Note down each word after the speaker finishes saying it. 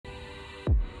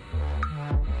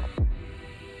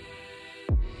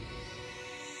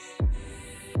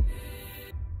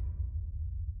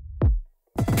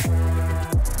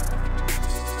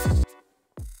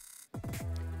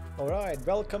right,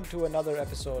 welcome to another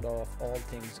episode of All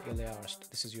Things Ilyas.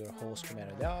 This is your host, Kumar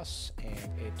Ilyas,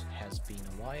 and it has been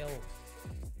a while,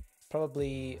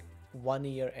 probably 1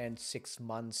 year and 6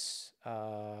 months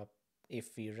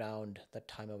if we round the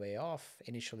time away off.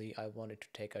 Initially, I wanted to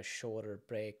take a shorter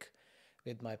break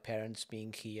with my parents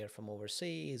being here from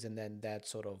overseas, and then that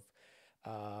sort of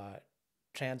uh,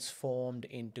 transformed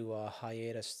into a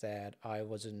hiatus that I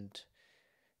wasn't.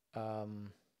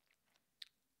 Um,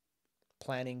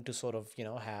 Planning to sort of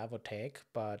have or take,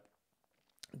 but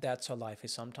that's how life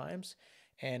is sometimes.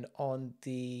 And on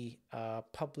the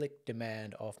public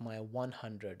demand of my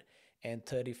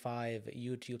 135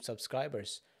 YouTube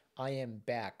subscribers, I am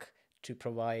back to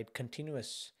provide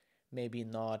continuous, maybe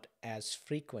not as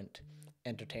frequent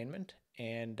entertainment.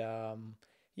 And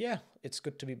yeah, it's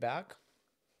good to be back.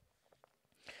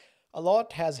 A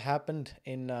lot has happened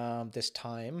in this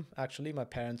time. Actually, my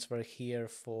parents were here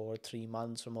for 3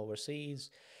 months from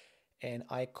overseas, and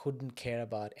I couldn't care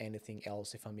about anything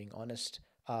else, if I'm being honest.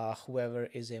 Whoever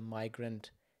is a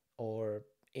migrant or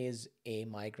is a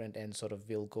migrant and sort of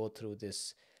will go through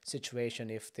this situation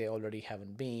if they already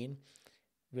haven't been,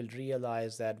 will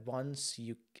realize that once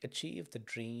you achieve the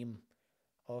dream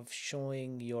of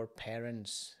showing your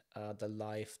parents the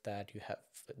life that you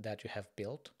have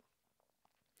built,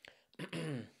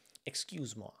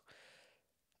 excuse me.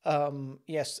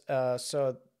 Yes,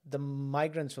 so the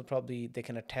migrants will probably they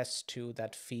can attest to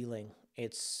that feeling.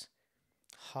 It's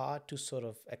hard to sort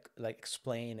of like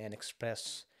explain and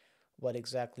express what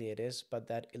exactly it is, but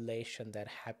that elation, that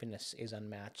happiness is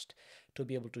unmatched. To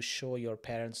be able to show your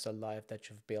parents the life that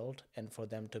you've built and for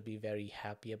them to be very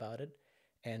happy about it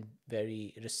and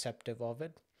very receptive of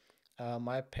it.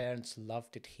 My parents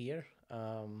loved it here.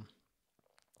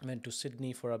 Went to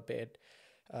Sydney for a bit.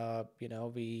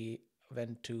 We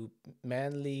went to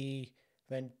Manly,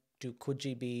 went to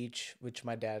Coogee Beach, which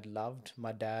my dad loved.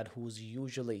 My dad, who's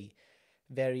usually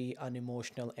very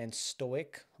unemotional and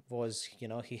stoic, was he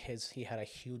had a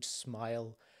huge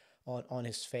smile on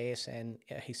his face, and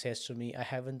he says to me, "I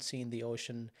haven't seen the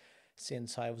ocean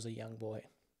since I was a young boy,"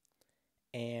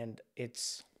 and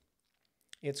it's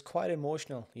quite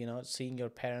emotional, seeing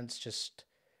your parents just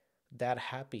that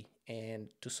happy and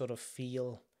to sort of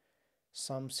feel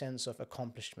some sense of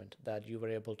accomplishment that you were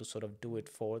able to sort of do it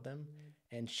for them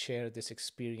and share this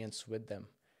experience with them,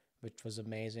 which was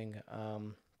amazing.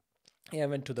 Yeah, I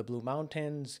went to the Blue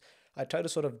Mountains. I try to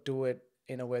sort of do it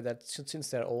in a way that since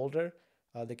they're older,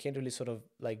 they can't really sort of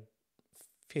like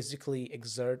physically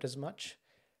exert as much.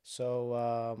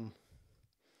 So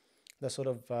the sort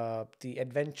of the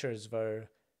adventures were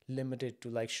limited to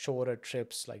like shorter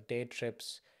trips, like day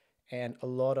trips, and a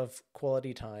lot of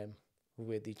quality time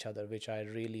with each other, which I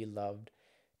really loved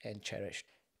and cherished.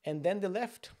 And then they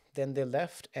left.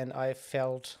 And I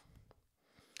felt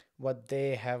what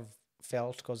they have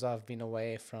felt because I've been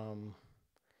away from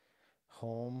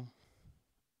home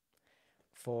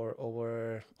for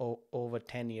over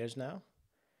 10 years now.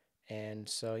 And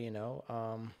so,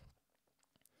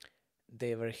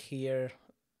 they were here.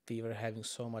 We were having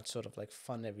so much sort of like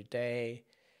fun every day.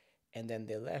 And then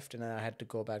they left, and I had to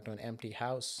go back to an empty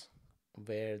house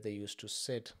where they used to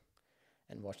sit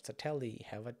and watch the telly,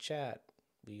 have a chat.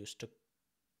 We used to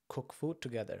cook food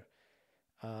together.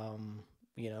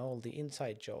 All the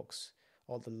inside jokes,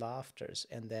 all the laughters.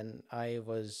 And then I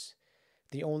was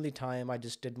the only time I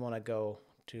just didn't want to go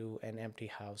to an empty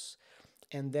house.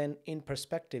 And then in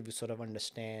perspective, you sort of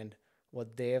understand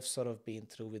what they've sort of been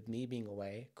through with me being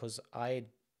away, because I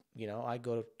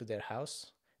go to their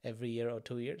house every year or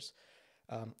 2 years,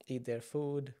 eat their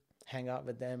food, hang out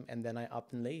with them, and then I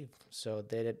up and leave. So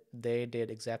they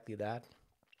did exactly that.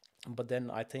 But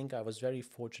then I think I was very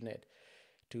fortunate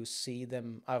to see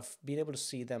them. I've been able to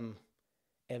see them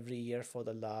every year for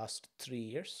the last 3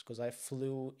 years because I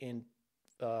flew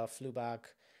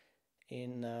back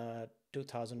in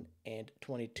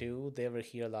 2022. They were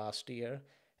here last year,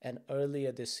 and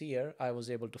earlier this year I was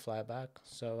able to fly back.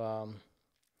 So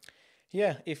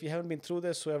yeah, if you haven't been through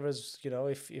this, whoever's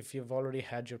if you've already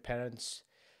had your parents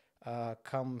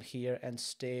come here and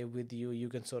stay with you, you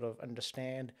can sort of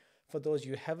understand. For those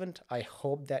you haven't, I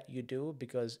hope that you do,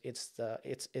 because it's the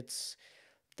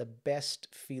best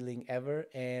feeling ever.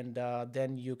 And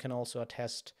then you can also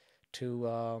attest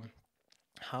to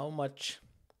how much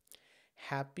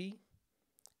happy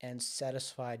and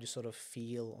satisfied you sort of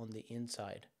feel on the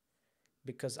inside.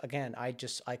 Because again, I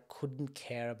couldn't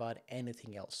care about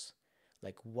anything else,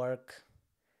 like work,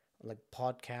 like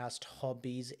podcast,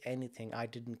 hobbies, anything. I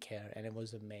didn't care, and it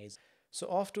was amazing. So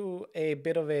off to a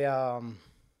bit of a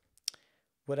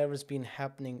whatever's been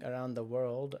happening around the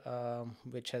world,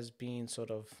 which has been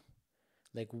sort of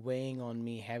like weighing on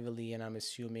me heavily, and I'm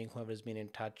assuming whoever's been in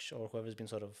touch or whoever's been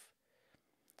sort of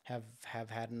have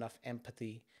had enough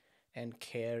empathy and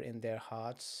care in their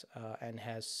hearts, and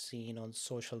has seen on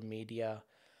social media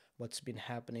what's been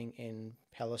happening in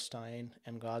Palestine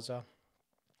and Gaza.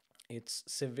 It's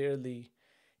severely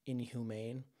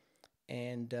inhumane,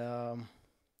 and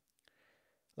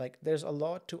like there's a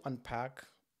lot to unpack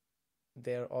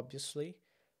there, obviously.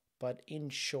 But in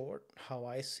short, how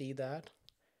I see that,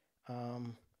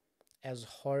 um, as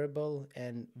horrible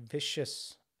and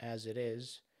vicious as it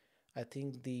is, I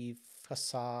think the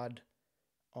facade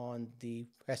on the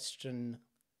Western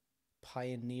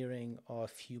pioneering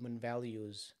of human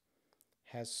values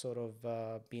has sort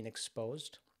of been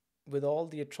exposed. With all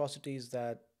the atrocities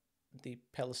that the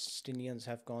Palestinians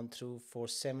have gone through for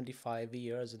 75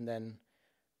 years, and then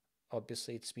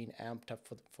obviously it's been amped up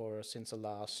for since the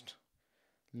last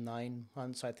 9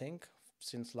 months, I think,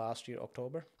 since last year,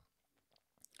 October.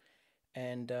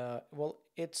 And well,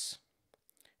 it's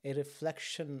a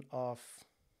reflection of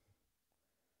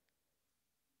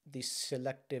the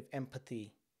selective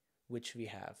empathy which we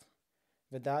have.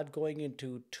 Without going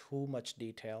into too much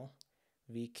detail,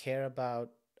 we care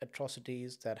about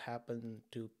atrocities that happen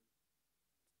to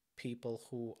people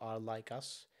who are like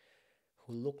us,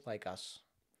 who look like us,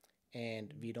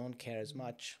 and we don't care as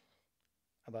much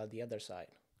about the other side.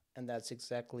 And that's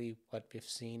exactly what we've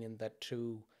seen in the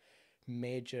two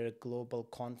major global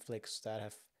conflicts that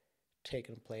have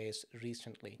taken place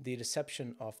recently. The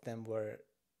reception of them were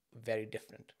very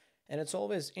different. And it's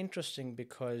always interesting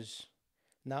because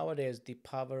nowadays the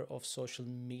power of social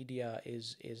media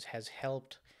is has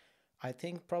helped, I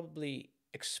think, probably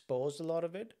expose a lot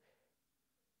of it,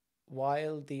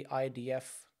 while the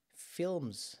IDF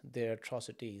films their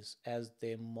atrocities as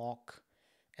they mock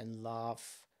and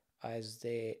laugh, as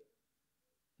they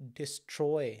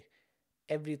destroy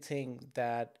everything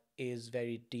that is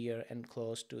very dear and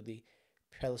close to the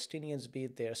Palestinians, be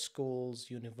it their schools,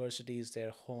 universities,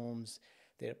 their homes,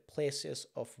 their places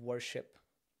of worship.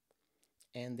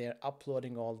 And they're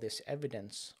uploading all this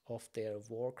evidence of their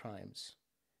war crimes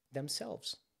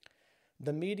themselves.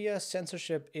 The media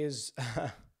censorship is,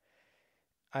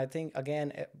 I think,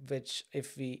 again, which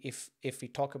if we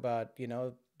talk about,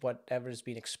 whatever has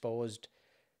been exposed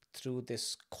through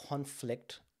this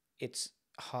conflict, it's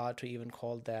hard to even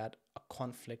call that a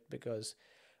conflict, because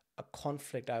a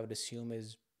conflict, I would assume,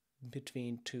 is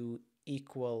between two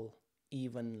equal,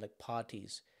 even like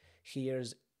parties.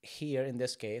 Here's Here in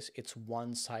this case, it's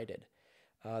one-sided.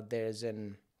 There's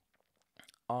an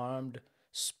armed,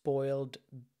 spoiled,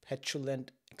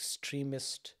 petulant,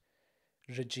 extremist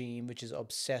regime which is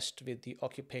obsessed with the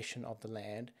occupation of the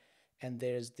land, and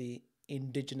there's the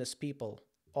indigenous people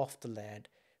of the land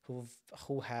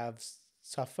who have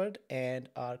suffered and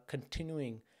are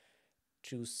continuing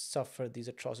to suffer these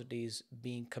atrocities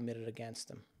being committed against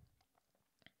them.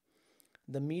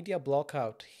 The media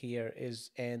blockout here is,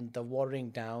 and the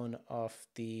watering down of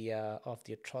the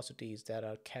atrocities that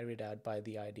are carried out by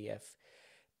the IDF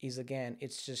is, again,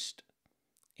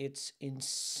 it's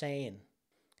insane.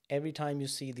 Every time you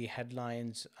see the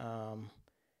headlines,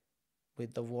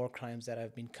 with the war crimes that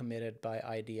have been committed by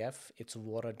IDF, it's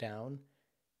watered down.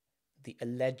 The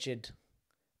alleged,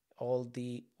 all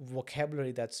the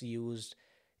vocabulary that's used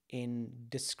in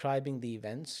describing the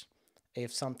events.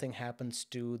 If something happens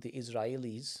to the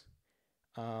Israelis,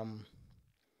 um,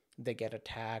 they get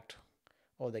attacked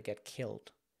or they get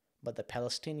killed, but the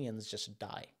Palestinians just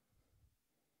die.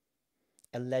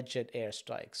 Alleged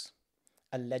airstrikes,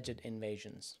 alleged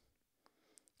invasions,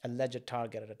 alleged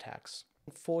targeted attacks.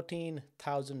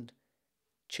 14,000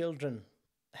 children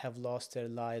have lost their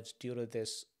lives due to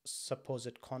this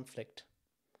supposed conflict.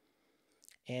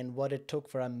 And what it took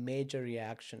for a major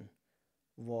reaction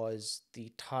was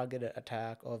the targeted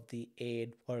attack of the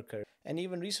aid worker. And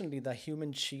even recently, the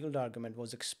human shield argument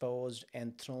was exposed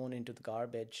and thrown into the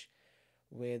garbage,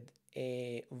 with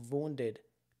a wounded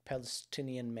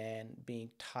Palestinian man being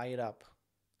tied up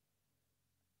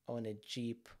on a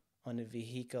jeep, on a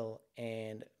vehicle,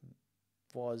 and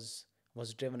was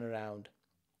driven around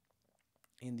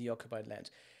in the occupied lands.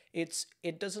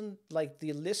 It doesn't, like,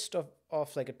 the list of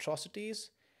like atrocities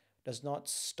does not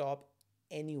stop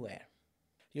anywhere.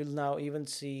 You'll now even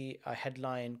see a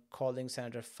headline calling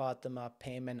Senator Fatima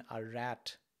Payman a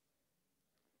rat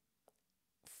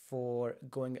for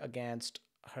going against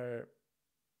her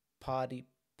party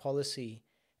policy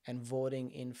and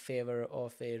voting in favor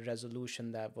of a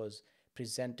resolution that was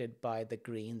presented by the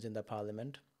Greens in the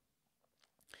parliament.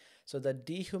 So the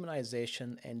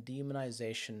dehumanization and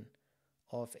demonization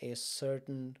of a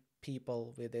certain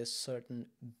people with a certain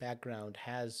background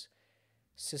has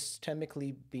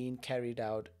systemically being carried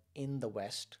out in the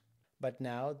West. But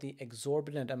now the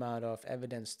exorbitant amount of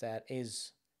evidence that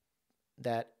is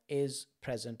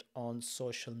present on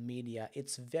social media,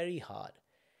 it's very hard.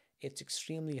 It's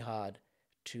extremely hard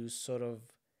to sort of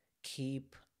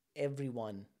keep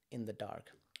everyone in the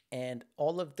dark. And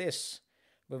all of this,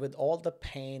 but with all the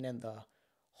pain and the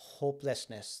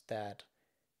hopelessness that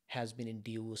has been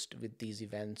induced with these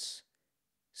events,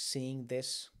 seeing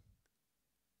this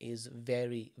is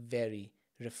very, very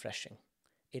refreshing.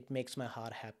 It makes my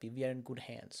heart happy. We are in good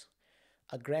hands.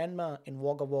 A grandma in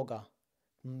Wagga Wagga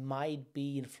might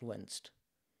be influenced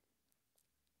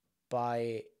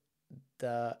by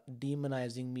the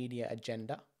demonizing media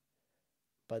agenda,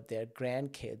 but their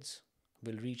grandkids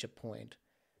will reach a point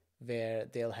where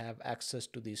they'll have access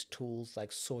to these tools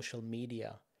like social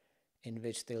media, in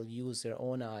which they'll use their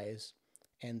own eyes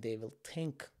and they will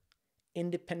think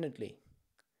independently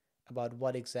about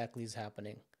what exactly is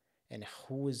happening and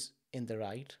who is in the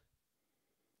right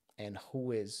and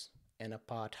who is an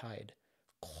apartheid,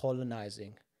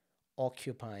 colonizing,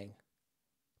 occupying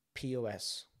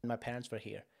POS. My parents were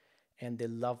here and they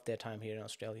loved their time here in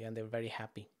Australia and they were very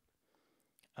happy.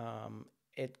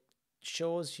 It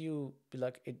shows you,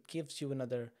 like, it gives you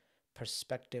another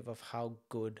perspective of how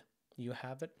good you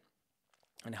have it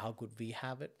and how good we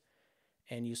have it,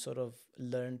 and you sort of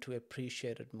learn to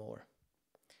appreciate it more.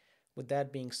 With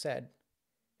that being said,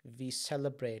 we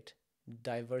celebrate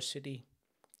diversity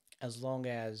as long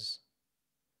as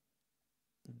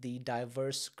the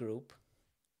diverse group,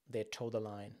 they toe the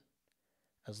line.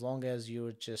 As long as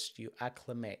you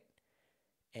acclimate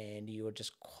and you're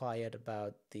just quiet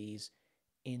about these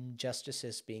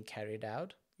injustices being carried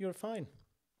out, you're fine.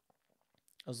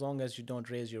 As long as you don't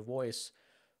raise your voice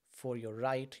for your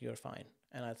right, you're fine.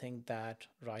 And I think that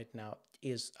right now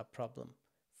is a problem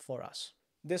for us.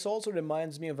 This also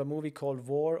reminds me of a movie called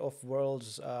War of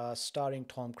Worlds, starring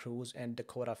Tom Cruise and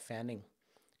Dakota Fanning,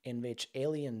 in which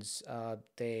aliens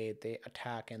they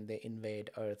attack and they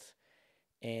invade Earth,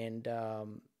 and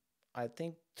I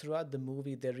think throughout the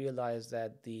movie they realize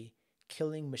that the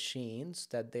killing machines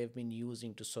that they've been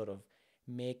using to sort of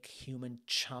make human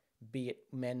child, be it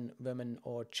men, women,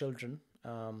 or children.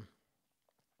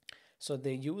 So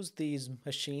they use these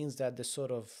machines that they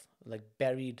sort of like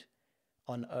buried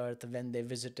on Earth when they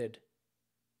visited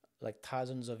like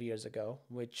thousands of years ago,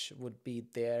 which would be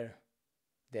their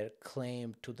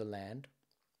claim to the land.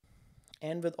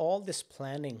 And with all this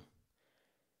planning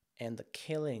and the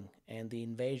killing and the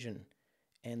invasion,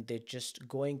 and they're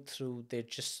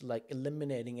just like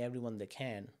eliminating everyone they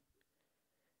can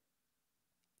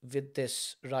with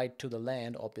this right to the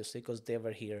land, obviously, because they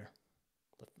were here,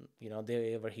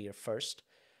 they were here first.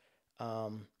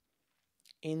 Um,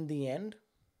 in the end,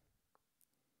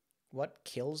 what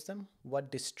kills them,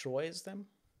 what destroys them,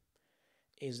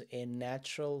 is a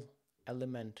natural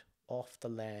element of the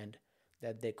land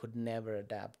that they could never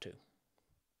adapt to,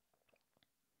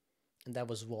 and that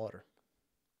was water.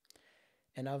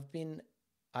 And I've been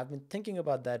thinking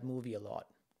about that movie a lot,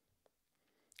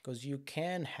 because you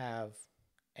can have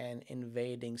an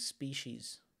invading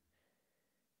species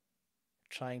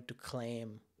trying to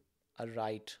claim a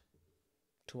right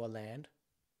to a land,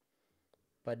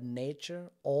 but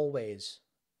nature always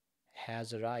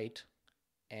has a right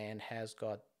and has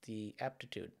got the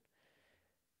aptitude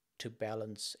to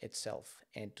balance itself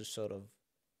and to sort of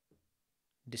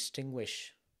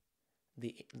distinguish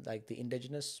the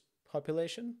indigenous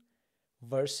population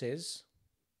versus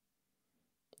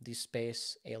the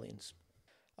space aliens.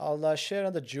 I'll share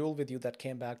another jewel with you that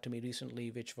came back to me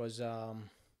recently, which was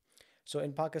so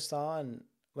in Pakistan,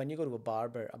 when you go to a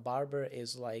barber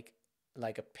is like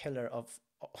a pillar of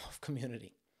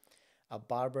community. A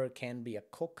barber can be a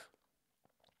cook.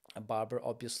 A barber,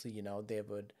 obviously, they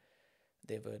would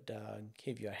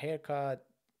give you a haircut.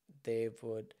 They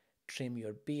would trim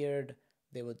your beard.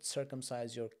 They would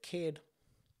circumcise your kid.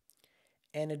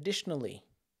 And additionally,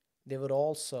 they would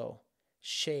also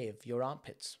shave your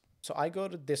armpits. So I go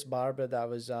to this barber that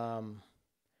was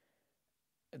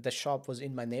the shop was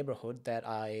in my neighborhood that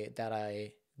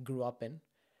I grew up in,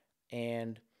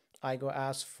 and I go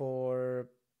ask for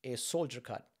a soldier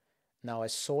cut. Now, a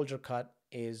soldier cut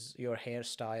is your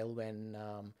hairstyle when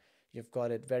you've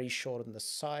got it very short on the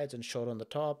sides and short on the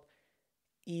top,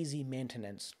 easy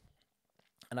maintenance.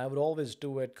 And I would always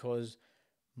do it because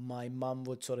my mom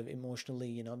would sort of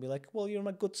emotionally, be like, "Well, you're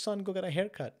my good son, go get a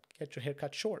haircut, get your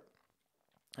haircut short."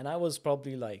 And I was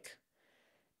probably like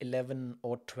 11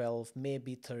 or 12,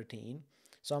 maybe 13.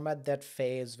 So I'm at that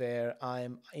phase where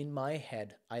I'm in my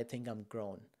head, I think I'm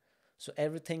grown. So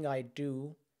everything I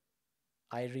do,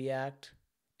 I react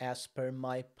as per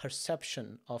my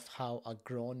perception of how a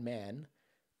grown man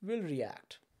will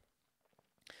react.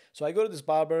 So I go to this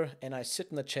barber and I sit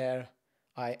in the chair.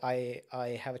 I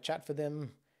have a chat with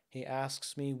him. He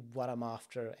asks me what I'm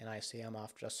after, and I say I'm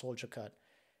after a soldier cut.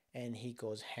 And he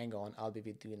goes, "Hang on, I'll be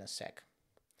with you in a sec."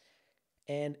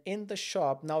 And in the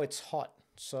shop, now it's hot.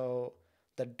 So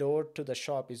the door to the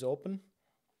shop is open.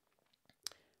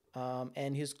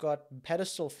 And he's got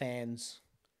pedestal fans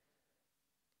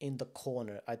in the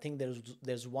corner. I think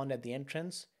there's one at the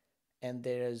entrance, and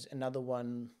there's another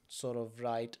one sort of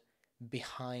right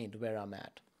behind where I'm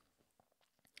at.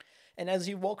 And as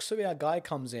he walks away, a guy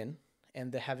comes in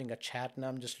and they're having a chat, and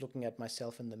I'm just looking at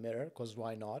myself in the mirror because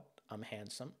why not? I'm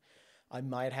handsome. I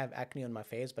might have acne on my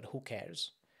face, but who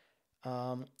cares?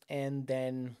 And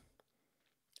then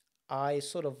I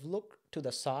sort of look to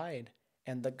the side,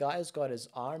 and the guy's got his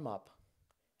arm up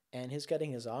and he's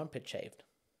getting his armpit shaved.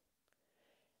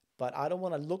 But I don't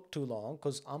want to look too long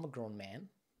because I'm a grown man,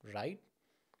 right?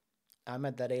 I'm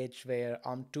at that age where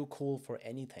I'm too cool for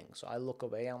anything. So I look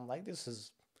away, I'm like, this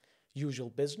is usual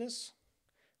business.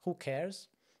 Who cares?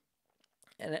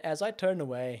 And as I turn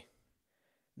away,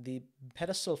 the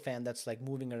pedestal fan that's like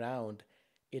moving around,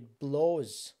 it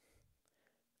blows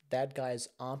that guy's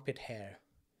armpit hair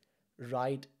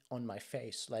right on my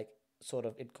face. Like, sort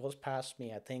of, it goes past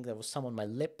me. I think there was some on my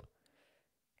lip.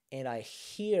 And I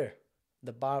hear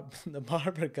the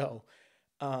barber go,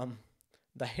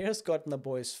 the hair's got in the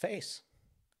boy's face.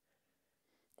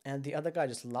 And the other guy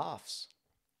just laughs.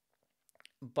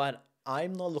 But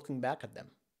I'm not looking back at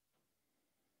them.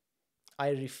 I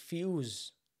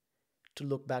refuse to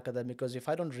look back at them because if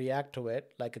I don't react to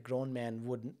it like a grown man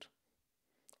wouldn't,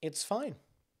 it's fine.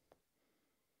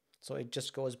 So it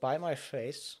just goes by my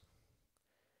face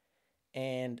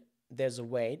and there's a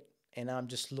wait, and I'm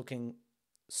just looking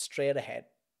straight ahead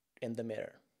in the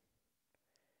mirror.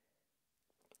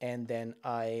 And then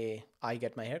I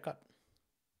get my hair cut.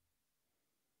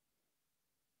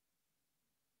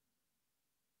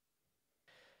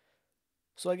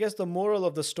 So I guess the moral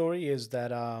of the story is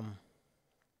that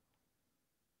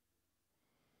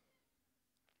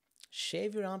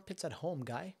shave your armpits at home,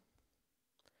 guy.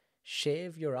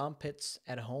 Shave your armpits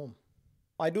at home.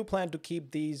 I do plan to keep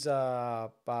these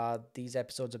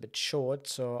episodes a bit short,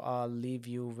 so I'll leave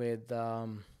you with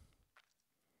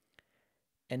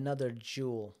another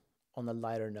jewel on a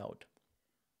lighter note.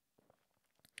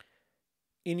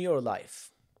 In your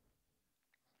life,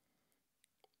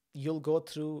 you'll go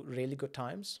through really good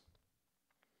times,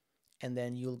 and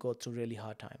then you'll go through really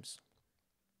hard times.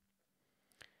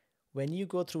 When you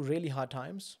go through really hard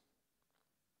times,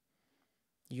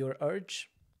 your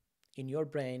urge in your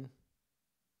brain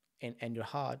and your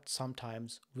heart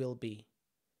sometimes will be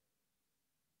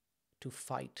to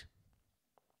fight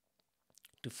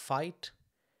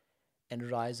and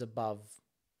rise above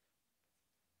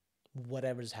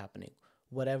whatever's happening,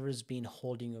 whatever's been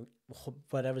holding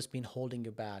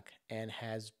you back and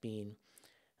has been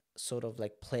sort of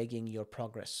like plaguing your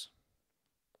progress.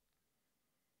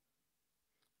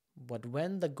 But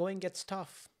when the going gets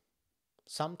tough,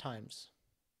 sometimes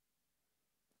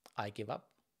I give up.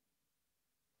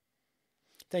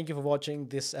 Thank you for watching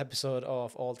this episode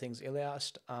of All Things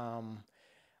Ilyast.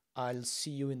 I'll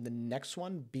see you in the next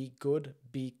one. Be good,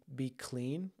 be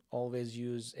clean. Always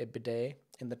use a bidet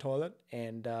in the toilet,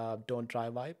 and don't dry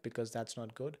wipe because that's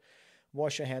not good.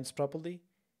 Wash your hands properly.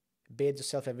 Bathe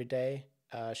yourself every day.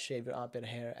 Shave your armpit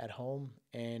hair at home,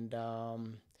 and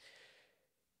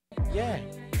yeah,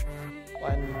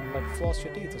 and like floss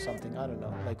your teeth or something. I don't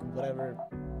know, like whatever.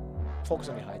 Focus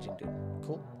on your hygiene, dude.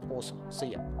 Cool, awesome. See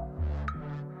ya.